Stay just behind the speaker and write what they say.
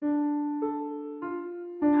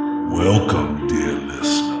Welcome, dear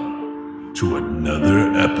listener, to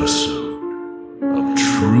another episode of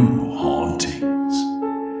True Hauntings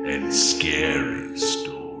and Scary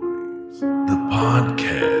Stories, the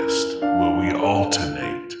podcast where we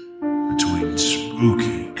alternate between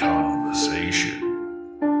spooky conversation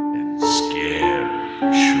and scary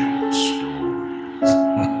short stories.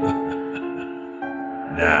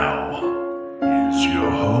 Now, here's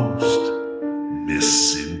your host,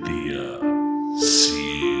 Miss Cynthia Sear.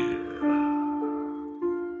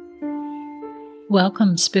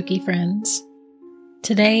 Welcome, spooky friends.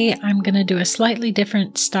 Today, I'm going to do a slightly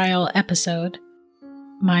different style episode.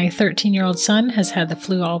 My 13-year-old son has had the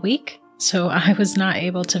flu all week, so I was not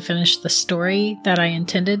able to finish the story that I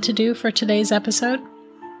intended to do for today's episode.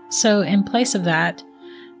 So in place of that,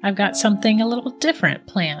 I've got something a little different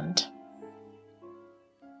planned.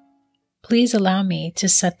 Please allow me to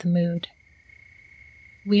set the mood.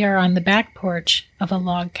 We are on the back porch of a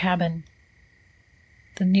log cabin.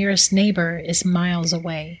 The nearest neighbor is miles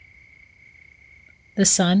away. The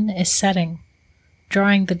sun is setting,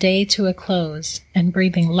 drawing the day to a close and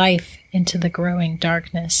breathing life into the growing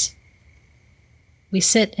darkness. We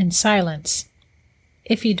sit in silence,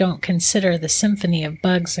 if you don't consider the symphony of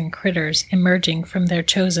bugs and critters emerging from their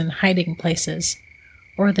chosen hiding places,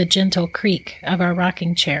 or the gentle creak of our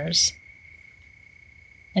rocking chairs.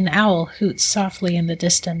 An owl hoots softly in the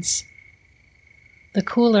distance. The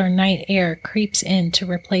cooler night air creeps in to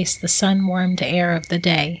replace the sun-warmed air of the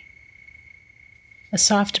day. A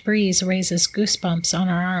soft breeze raises goosebumps on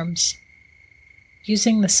our arms.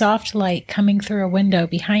 Using the soft light coming through a window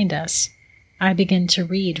behind us, I begin to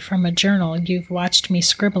read from a journal you've watched me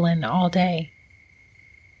scribble in all day.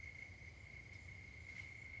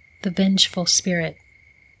 The Vengeful Spirit.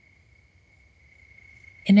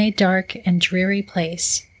 In a dark and dreary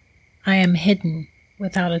place, I am hidden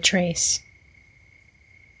without a trace.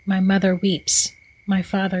 My mother weeps, my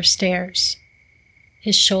father stares,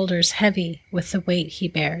 his shoulders heavy with the weight he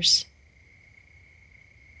bears.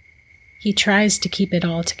 He tries to keep it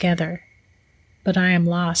all together, but I am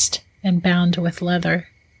lost and bound with leather.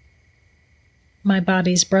 My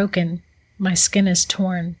body's broken, my skin is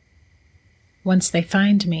torn. Once they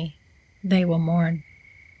find me, they will mourn.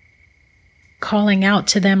 Calling out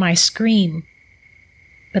to them I scream,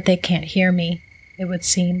 but they can't hear me, it would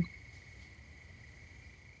seem.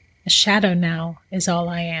 A shadow now is all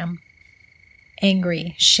I am,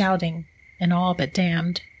 angry, shouting, and all but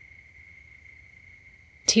damned.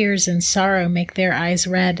 Tears and sorrow make their eyes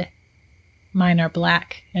red, mine are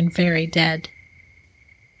black and very dead.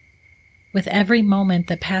 With every moment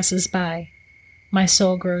that passes by, my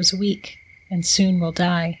soul grows weak and soon will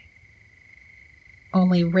die.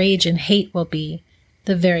 Only rage and hate will be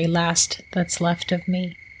the very last that's left of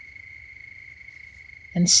me.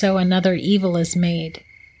 And so another evil is made,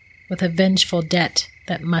 with a vengeful debt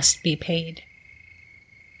that must be paid.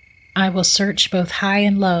 I will search both high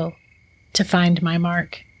and low to find my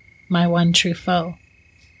mark, my one true foe.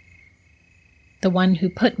 The one who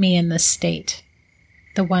put me in this state,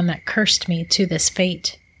 the one that cursed me to this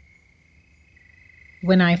fate.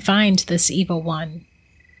 When I find this evil one,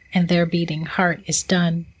 and their beating heart is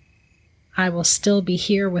done, I will still be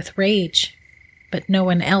here with rage, but no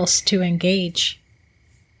one else to engage.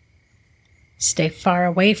 Stay far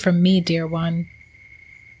away from me, dear one,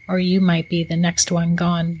 or you might be the next one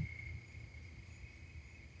gone.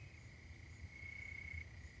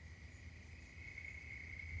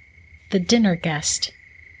 The Dinner Guest.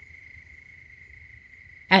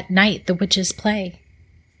 At night the witches play.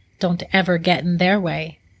 Don't ever get in their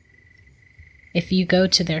way. If you go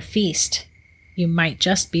to their feast, you might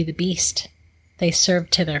just be the beast they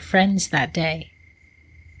served to their friends that day.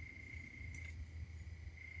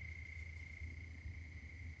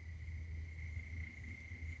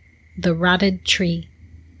 The Rotted Tree.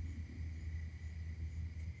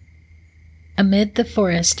 Amid the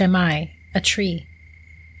forest am I, a tree,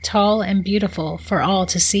 tall and beautiful for all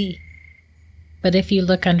to see. But if you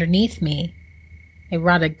look underneath me, a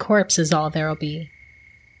rotted corpse is all there'll be.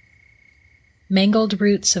 Mangled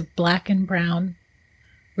roots of black and brown,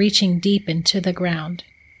 reaching deep into the ground,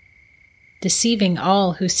 deceiving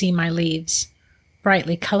all who see my leaves,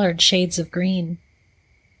 brightly colored shades of green.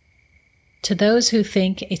 To those who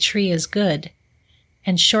think a tree is good,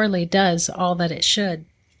 and surely does all that it should,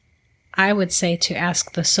 I would say to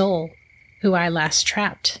ask the soul, who I last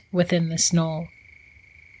trapped within this knoll.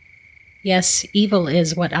 Yes, evil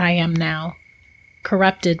is what I am now,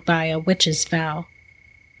 corrupted by a witch's vow.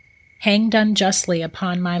 Hanged unjustly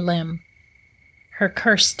upon my limb, her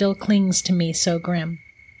curse still clings to me so grim.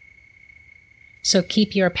 So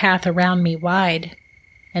keep your path around me wide,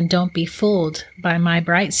 and don't be fooled by my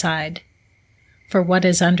bright side, for what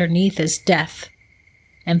is underneath is death,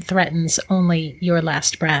 and threatens only your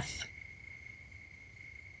last breath.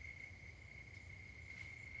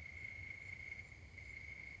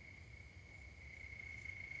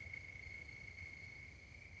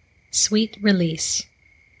 Sweet Release.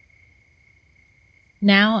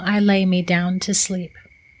 Now I lay me down to sleep.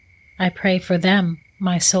 I pray for them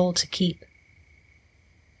my soul to keep.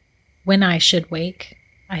 When I should wake,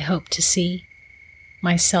 I hope to see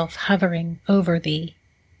myself hovering over thee.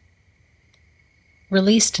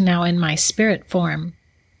 Released now in my spirit form,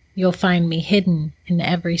 you'll find me hidden in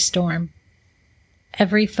every storm.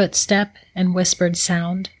 Every footstep and whispered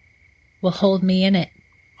sound will hold me in it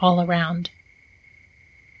all around.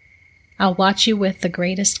 I'll watch you with the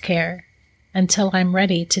greatest care until I'm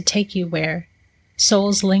ready to take you where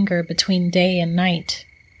souls linger between day and night,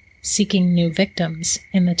 seeking new victims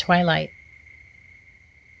in the twilight.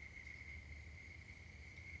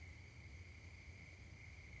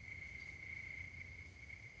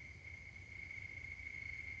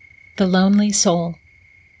 The Lonely Soul.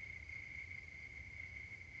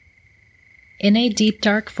 In a deep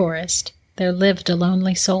dark forest there lived a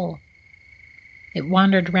lonely soul. It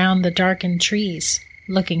wandered round the darkened trees,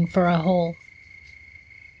 looking for a hole.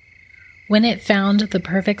 When it found the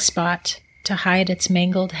perfect spot to hide its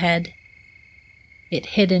mangled head, it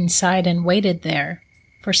hid inside and waited there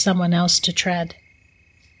for someone else to tread.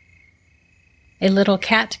 A little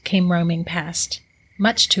cat came roaming past,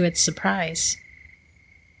 much to its surprise.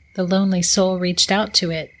 The lonely soul reached out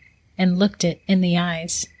to it and looked it in the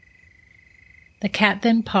eyes. The cat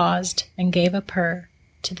then paused and gave a purr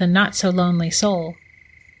to the not-so-lonely soul,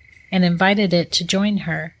 and invited it to join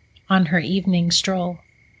her on her evening stroll.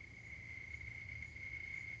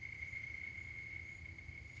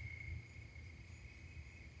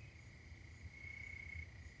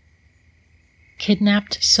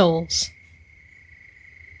 Kidnapped Souls.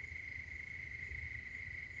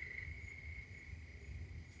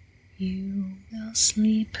 You will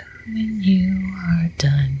sleep when you are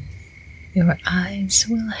done. Your eyes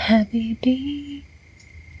will heavy be.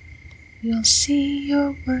 You'll see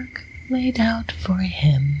your work laid out for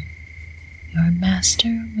him. Your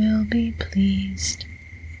master will be pleased.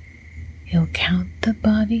 He'll count the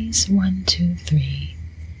bodies 1, 2, 3,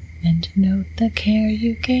 and note the care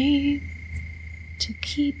you gave to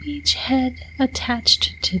keep each head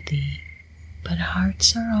attached to thee, but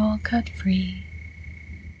hearts are all cut free.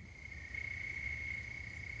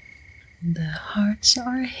 The hearts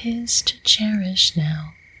are his to cherish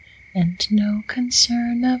now, and no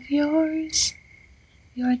concern of yours.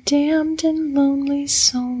 Your damned and lonely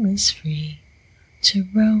soul is free to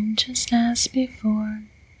roam just as before.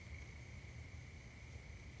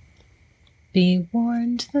 Be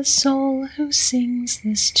warned, the soul who sings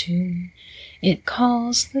this tune, it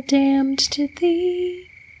calls the damned to thee,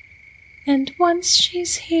 and once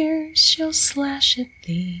she's here, she'll slash at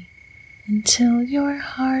thee until your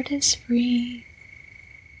heart is free.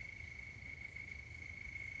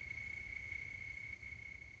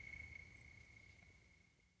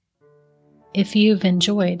 If you've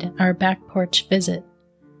enjoyed our back porch visit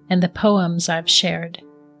and the poems I've shared,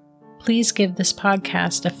 please give this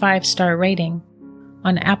podcast a 5-star rating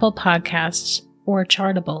on Apple Podcasts or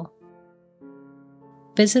Chartable.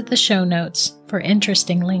 Visit the show notes for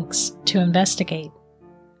interesting links to investigate,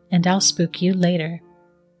 and I'll spook you later.